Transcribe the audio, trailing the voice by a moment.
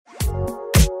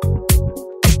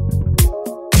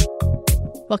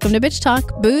Welcome to Bitch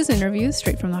Talk, booze and reviews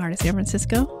straight from the heart of San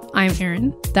Francisco. I'm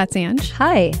Erin. That's Ange.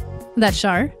 Hi. That's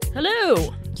Shar.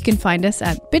 Hello. You can find us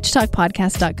at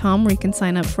bitchtalkpodcast.com where you can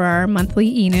sign up for our monthly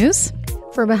e-news.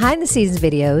 For behind-the-scenes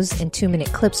videos and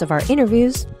 2-minute clips of our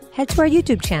interviews, head to our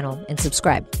YouTube channel and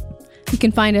subscribe. You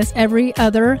can find us every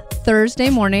other Thursday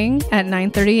morning at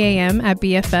 9:30 a.m. at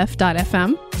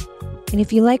bff.fm. And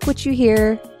if you like what you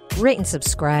hear, rate and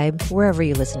subscribe wherever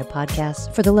you listen to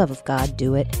podcasts. For the love of God,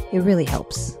 do it. It really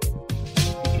helps.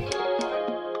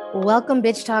 Welcome,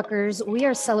 Bitch Talkers. We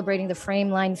are celebrating the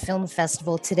Frameline Film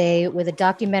Festival today with a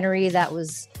documentary that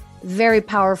was very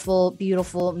powerful,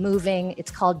 beautiful, moving.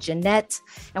 It's called Jeannette.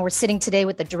 And we're sitting today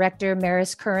with the director,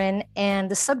 Maris Curran,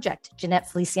 and the subject, Jeannette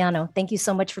Feliciano. Thank you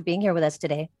so much for being here with us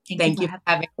today. Thank you for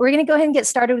having me. We're going to go ahead and get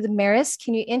started with Maris.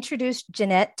 Can you introduce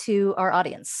Jeannette to our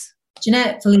audience?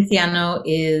 Jeannette Feliciano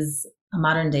is a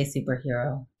modern day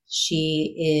superhero.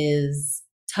 She is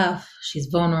tough. She's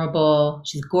vulnerable.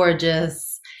 She's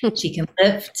gorgeous. She can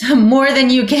lift more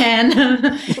than you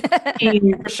can.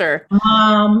 For sure.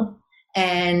 Mom.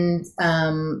 And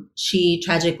she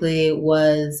tragically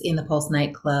was in the Pulse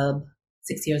nightclub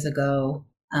 6 years ago,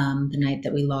 the night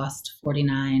that we lost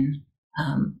 49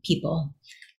 people.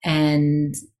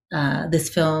 And this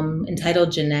film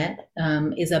entitled Jeannette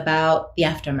is about the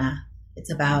aftermath.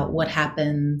 It's about what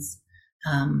happens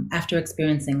after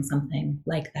experiencing something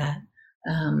like that.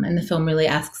 And the film really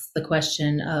asks the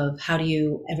question of how do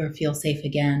you ever feel safe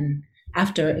again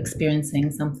after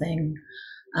experiencing something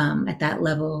at that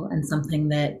level and something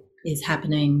that is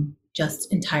happening just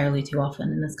entirely too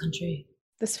often in this country.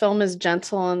 This film is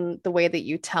gentle in the way that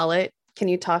you tell it. Can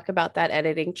you talk about that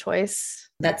editing choice?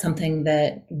 That's something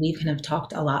that we've kind of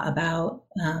talked a lot about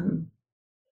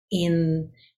in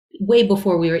way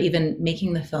before we were even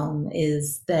making the film,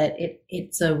 is that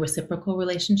it's a reciprocal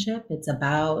relationship. It's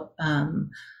about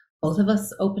both of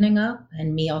us opening up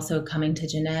and me also coming to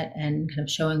Jeannette and kind of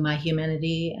showing my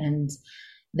humanity, and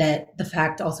that the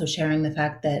fact, also sharing the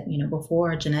fact that, you know,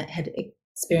 before Jeannette had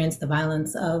experienced the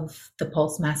violence of the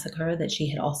Pulse massacre, that she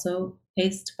had also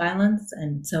faced violence.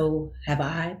 And so have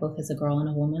I, both as a girl and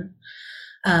a woman.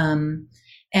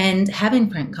 And having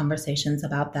frank conversations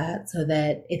about that so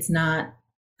that it's not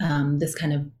this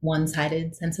kind of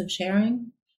one-sided sense of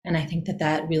sharing. And I think that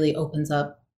that really opens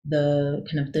up the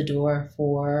kind of the door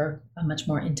for a much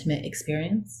more intimate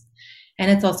experience. And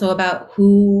it's also about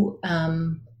who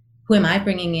am I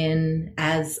bringing in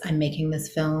as I'm making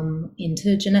this film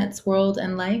into Jeannette's world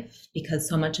and life, because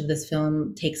so much of this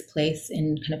film takes place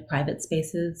in kind of private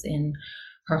spaces, in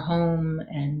her home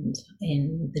and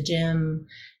in the gym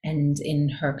and in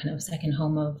her kind of second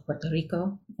home of Puerto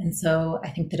Rico. And so I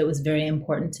think that it was very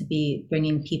important to be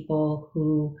bringing people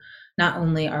who not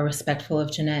only are respectful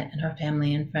of Jeannette and her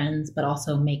family and friends, but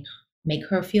also make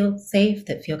her feel safe,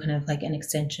 that feel kind of like an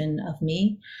extension of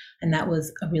me. And that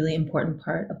was a really important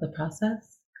part of the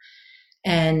process.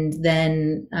 And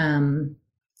then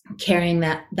carrying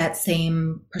that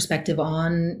same perspective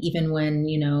on, even when,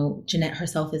 you know, Jeannette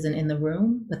herself isn't in the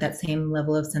room, but that same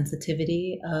level of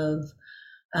sensitivity of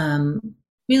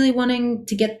really wanting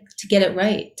to get it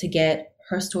right, to get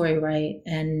her story right.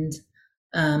 And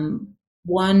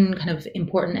one kind of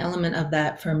important element of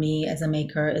that for me as a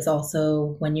maker is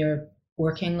also, when you're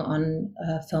working on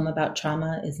a film about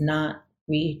trauma, is not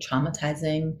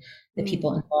re-traumatizing the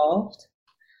people involved.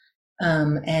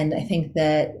 And I think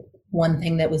that one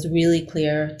thing that was really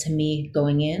clear to me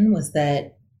going in was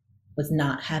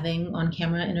not having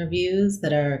on-camera interviews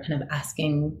that are kind of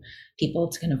asking people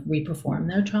to kind of re-perform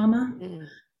their trauma.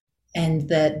 And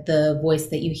that the voice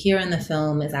that you hear in the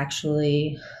film is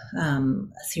actually a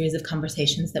series of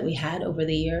conversations that we had over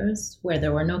the years, where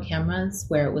there were no cameras,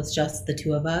 where it was just the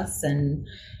two of us. And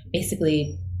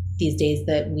basically these days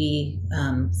that we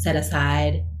set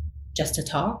aside just to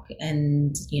talk.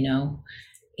 And, you know,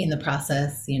 in the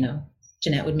process, you know,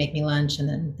 Jeannette would make me lunch, and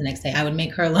then the next day I would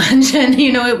make her lunch. And,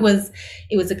 you know, it was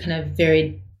a kind of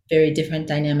very, very different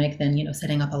dynamic than, you know,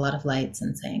 setting up a lot of lights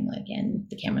and saying like, and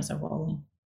the cameras are rolling.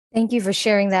 Thank you for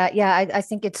sharing that. Yeah, I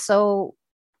think it's so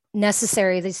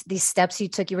necessary. These steps you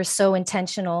took, you were so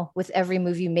intentional with every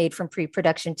move you made, from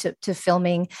pre-production to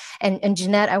filming. And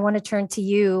Jeannette, I want to turn to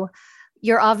you.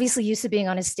 You're obviously used to being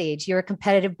on a stage. You're a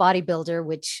competitive bodybuilder,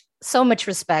 which so much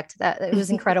respect. That it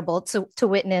was incredible to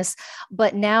witness.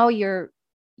 But now you're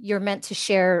meant to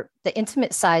share the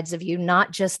intimate sides of you,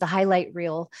 not just the highlight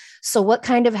reel. So what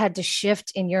kind of had to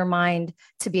shift in your mind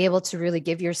to be able to really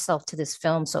give yourself to this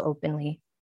film so openly?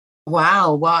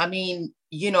 Wow. Well, I mean,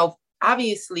 you know,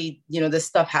 obviously, you know, this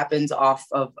stuff happens off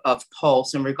of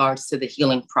Pulse in regards to the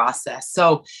healing process.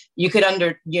 So you could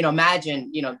imagine,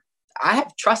 you know, I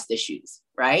have trust issues.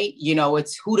 right?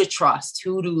 It's who to trust,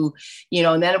 and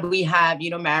then we have,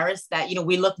 Maris, that,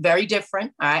 we look very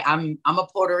different. All right. I'm a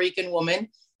Puerto Rican woman.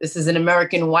 This is an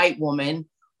American white woman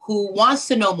who wants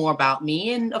to know more about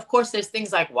me. And of course, there's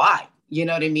things like why. You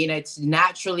know what I mean? It's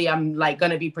naturally, I'm like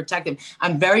going to be protective.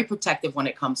 I'm very protective when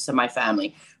it comes to my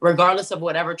family. Regardless of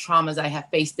whatever traumas I have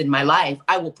faced in my life,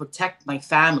 I will protect my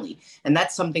family. And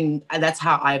that's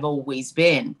how I've always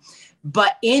been.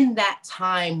 But in that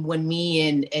time when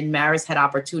me and Maris had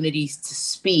opportunities to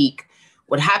speak,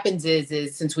 what happens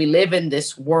is since we live in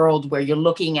this world where you're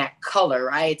looking at color,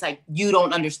 right? It's like, you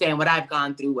don't understand what I've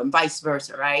gone through and vice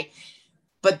versa, right?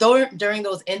 But during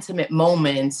those intimate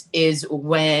moments is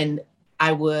when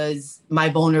my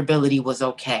vulnerability was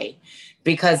okay,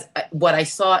 because what I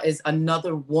saw is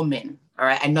another woman, all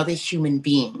right, another human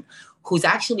being who's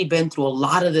actually been through a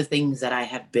lot of the things that I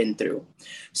have been through.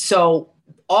 So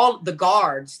all the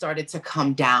guards started to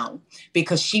come down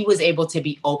because she was able to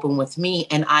be open with me,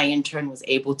 and I in turn was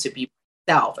able to be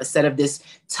myself instead of this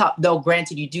tough, though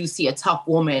granted you do see a tough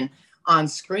woman on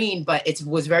screen, but it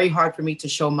was very hard for me to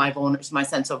show my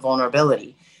sense of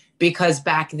vulnerability, because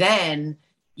back then,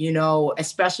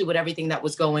 especially with everything that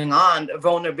was going on,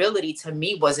 vulnerability to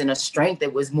me wasn't a strength.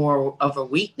 It was more of a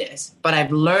weakness. But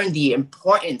I've learned the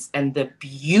importance and the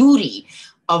beauty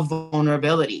of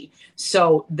vulnerability.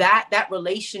 So that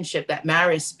relationship that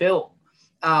Maris built,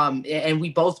 and we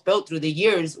both built through the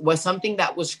years, was something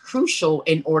that was crucial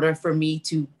in order for me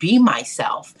to be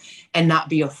myself and not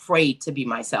be afraid to be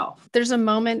myself. There's a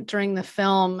moment during the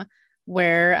film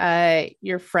where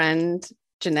your friend,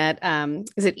 Jeannette,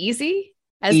 is it Easy?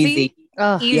 Easy.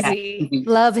 Oh, Easy. Yeah.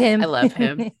 Love him. I love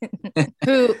him.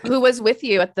 who was with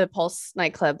you at the Pulse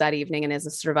nightclub that evening and is a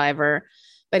survivor.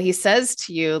 But he says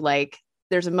to you, like,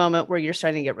 there's a moment where you're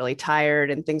starting to get really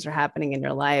tired and things are happening in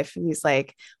your life. And he's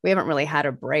like, we haven't really had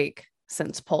a break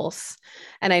since Pulse.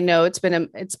 And I know it's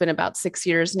been about 6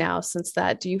 years now since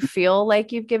that. Do you feel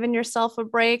like you've given yourself a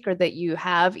break, or that you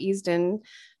have eased in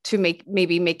to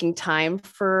maybe making time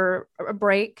for a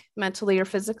break mentally or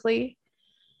physically?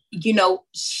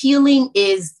 Healing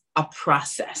is a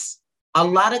process. A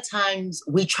lot of times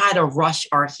we try to rush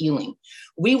our healing.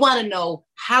 We want to know,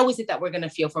 how is it that we're going to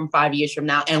feel from 5 years from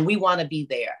now? And we want to be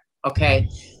there. Okay.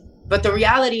 But the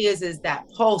reality is that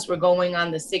Pulse, we're going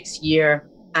on the 6-year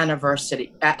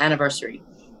anniversary,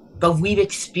 but we've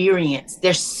experienced,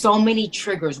 there's so many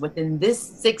triggers within this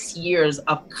 6 years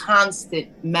of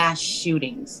constant mass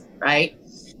shootings, right?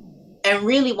 And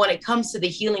really, when it comes to the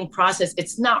healing process,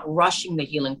 it's not rushing the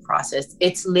healing process.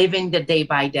 It's living the day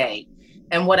by day.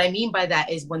 And what I mean by that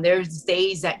is, when there's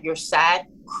days that you're sad,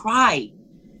 cry.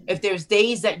 If there's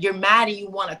days that you're mad and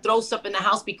you want to throw stuff in the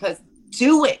house,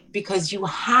 do it, because you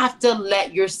have to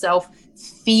let yourself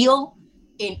feel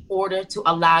in order to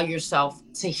allow yourself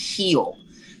to heal.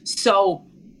 So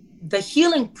the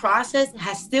healing process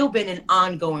has still been an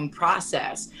ongoing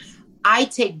process. I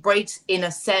take breaks in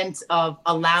a sense of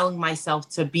allowing myself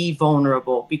to be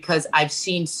vulnerable, because I've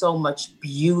seen so much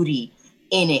beauty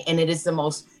in it. And it is the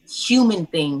most human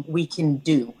thing we can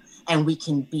do and we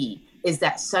can be, is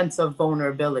that sense of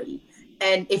vulnerability.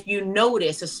 And if you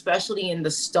notice, especially in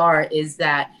the start, is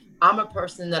that I'm a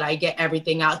person that I get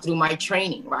everything out through my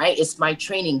training, right? It's my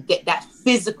training, get that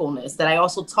physicalness that I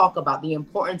also talk about, the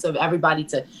importance of everybody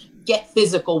to get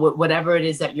physical with whatever it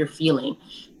is that you're feeling.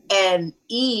 And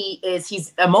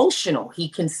he's emotional. He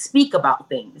can speak about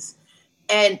things.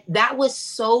 And that was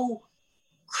so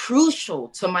crucial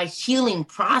to my healing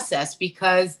process,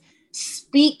 because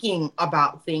speaking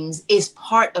about things is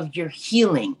part of your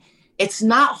healing. It's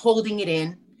not holding it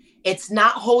in. It's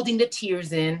not holding the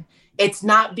tears in. It's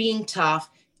not being tough.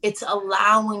 It's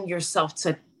allowing yourself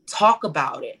to talk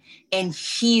about it and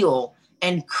heal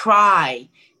and cry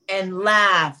and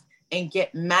laugh and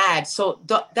get mad. So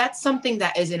that's something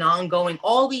that is an ongoing.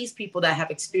 All these people that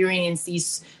have experienced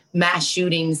these mass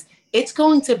shootings, it's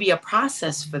going to be a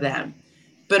process for them.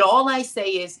 But all I say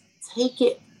is, take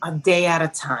it a day at a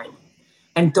time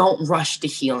and don't rush the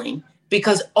healing,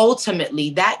 because ultimately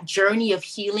that journey of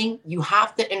healing, you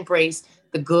have to embrace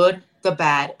the good, the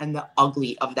bad, and the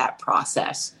ugly of that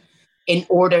process in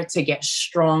order to get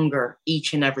stronger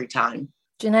each and every time.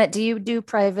 Jeannette, do you do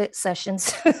private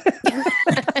sessions?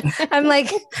 I'm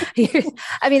like,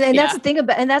 I mean, and that's the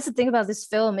thing about this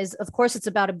film is, of course, it's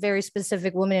about a very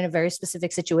specific woman in a very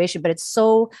specific situation, but it's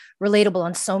so relatable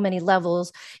on so many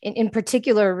levels. In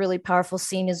particular, a really powerful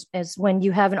scene is when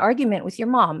you have an argument with your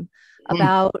mom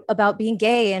about being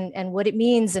gay and what it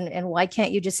means and why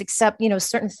can't you just accept,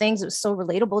 certain things. It was so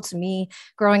relatable to me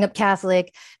growing up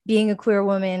Catholic, being a queer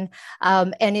woman.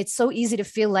 And it's so easy to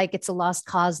feel like it's a lost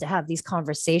cause to have these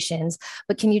conversations.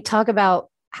 But can you talk about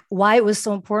why it was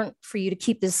so important for you to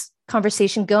keep this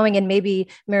conversation going? And maybe,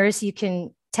 Maris, you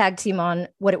can tag team on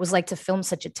what it was like to film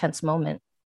such a tense moment.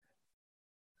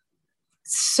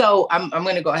 So I'm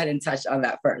going to go ahead and touch on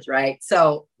that first, right?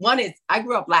 So one is, I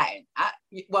grew up Latin.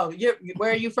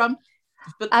 Where are you from?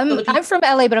 I'm from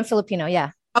LA, but I'm Filipino.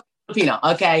 Yeah. Oh, Filipino.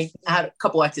 Okay. I had a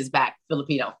couple exes back,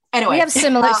 Filipino. Anyway. We have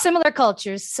similar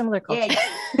cultures. Yeah.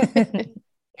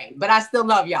 Okay, but I still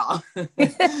love y'all. All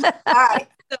right.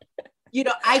 So,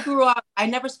 I grew up, I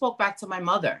never spoke back to my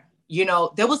mother.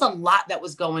 There was a lot that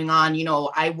was going on.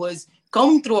 I was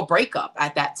going through a breakup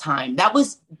at that time. That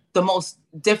was the most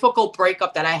difficult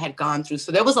breakup that I had gone through.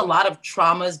 So there was a lot of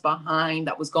traumas behind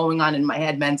that was going on in my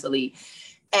head mentally.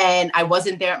 And I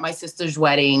wasn't there at my sister's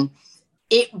wedding.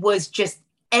 It was just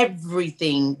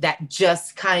everything that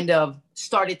just kind of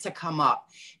started to come up.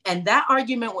 And that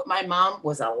argument with my mom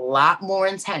was a lot more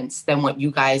intense than what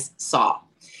you guys saw.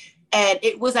 And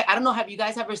it was like, I don't know, have you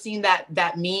guys ever seen that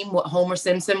meme with Homer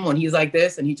Simpson when he's like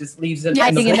this and he just leaves it? Yeah,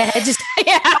 I think in the head just,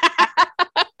 yeah.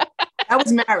 That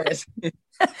was Maris.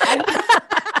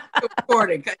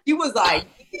 Recording, because he was like,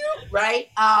 right?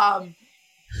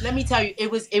 Let me tell you, it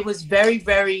was very,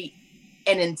 very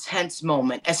an intense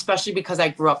moment, especially because I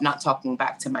grew up not talking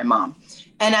back to my mom.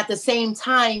 And at the same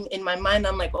time, in my mind,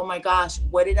 I'm like, oh my gosh,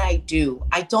 what did I do?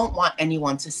 I don't want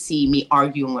anyone to see me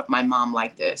arguing with my mom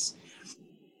like this.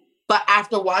 But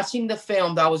after watching the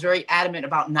film, I was very adamant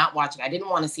about not watching. I didn't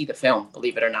want to see the film,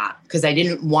 believe it or not, because I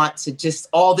didn't want to just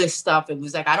all this stuff. It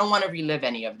was like, I don't want to relive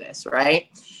any of this, right?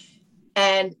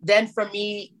 And then for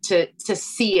me to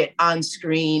see it on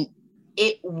screen,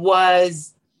 it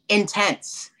was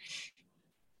intense,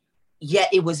 yet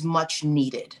it was much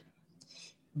needed.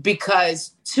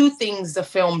 Because two things the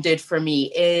film did for me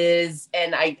is,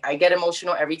 and I get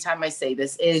emotional every time I say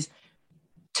this, is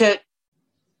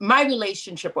my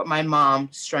relationship with my mom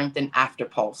strengthened after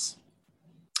Pulse.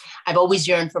 I've always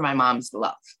yearned for my mom's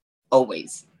love,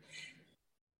 always.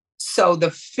 So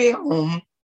the film,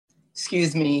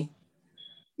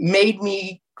 made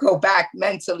me go back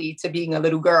mentally to being a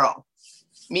little girl,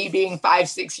 me being 5,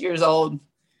 6 years old,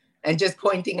 and just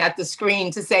pointing at the screen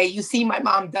to say, you see, my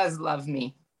mom does love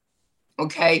me,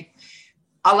 okay?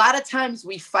 A lot of times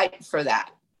we fight for that.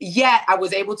 Yet I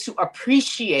was able to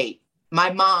appreciate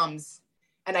my mom's,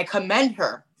 and I commend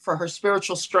her for her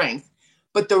spiritual strength.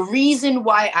 But the reason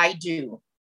why I do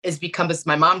is because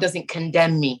my mom doesn't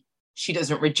condemn me. She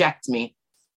doesn't reject me.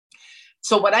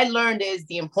 So what I learned is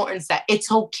the importance that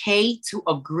it's okay to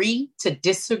agree, to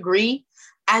disagree,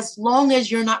 as long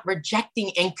as you're not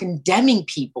rejecting and condemning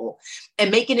people and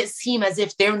making it seem as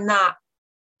if they're not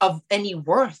of any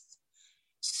worth.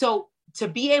 So to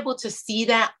be able to see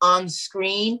that on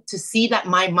screen, to see that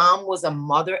my mom was a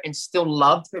mother and still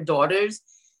loved her daughters,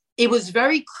 it was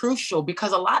very crucial,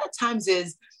 because a lot of times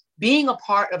is being a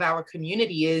part of our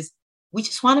community is we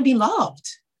just want to be loved.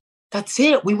 That's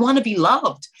it. We want to be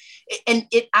loved. And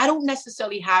I don't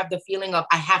necessarily have the feeling of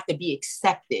I have to be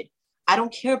accepted. I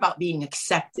don't care about being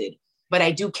accepted, but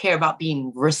I do care about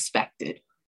being respected.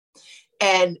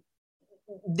 And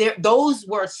those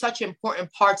were such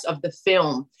important parts of the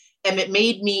film. And it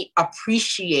made me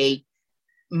appreciate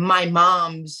my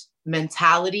mom's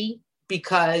mentality,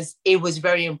 because it was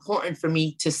very important for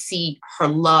me to see her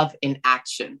love in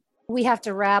action. We have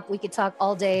to wrap. We could talk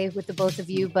all day with the both of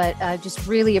you, but just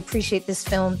really appreciate this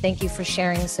film. Thank you for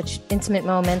sharing such intimate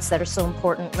moments that are so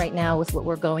important right now with what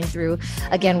we're going through.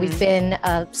 Again, we've been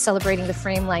celebrating the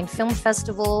Frameline Film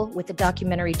Festival with the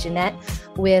documentary Jeannette,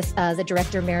 with the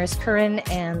director Maris Curran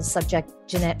and subject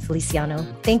Jeannette Feliciano.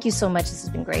 Thank you so much. This has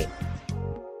been great.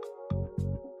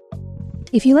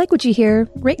 If you like what you hear,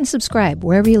 rate and subscribe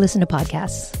wherever you listen to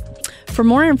podcasts. For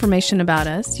more information about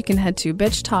us, you can head to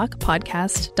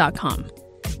bitchtalkpodcast.com.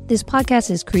 This podcast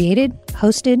is created,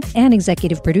 hosted, and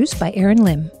executive produced by Aaron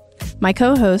Lim. My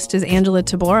co-host is Angela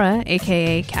Tabora,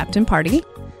 aka Captain Party.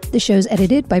 The show's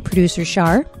edited by producer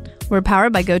Shar. We're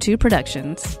powered by GoTo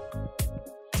Productions.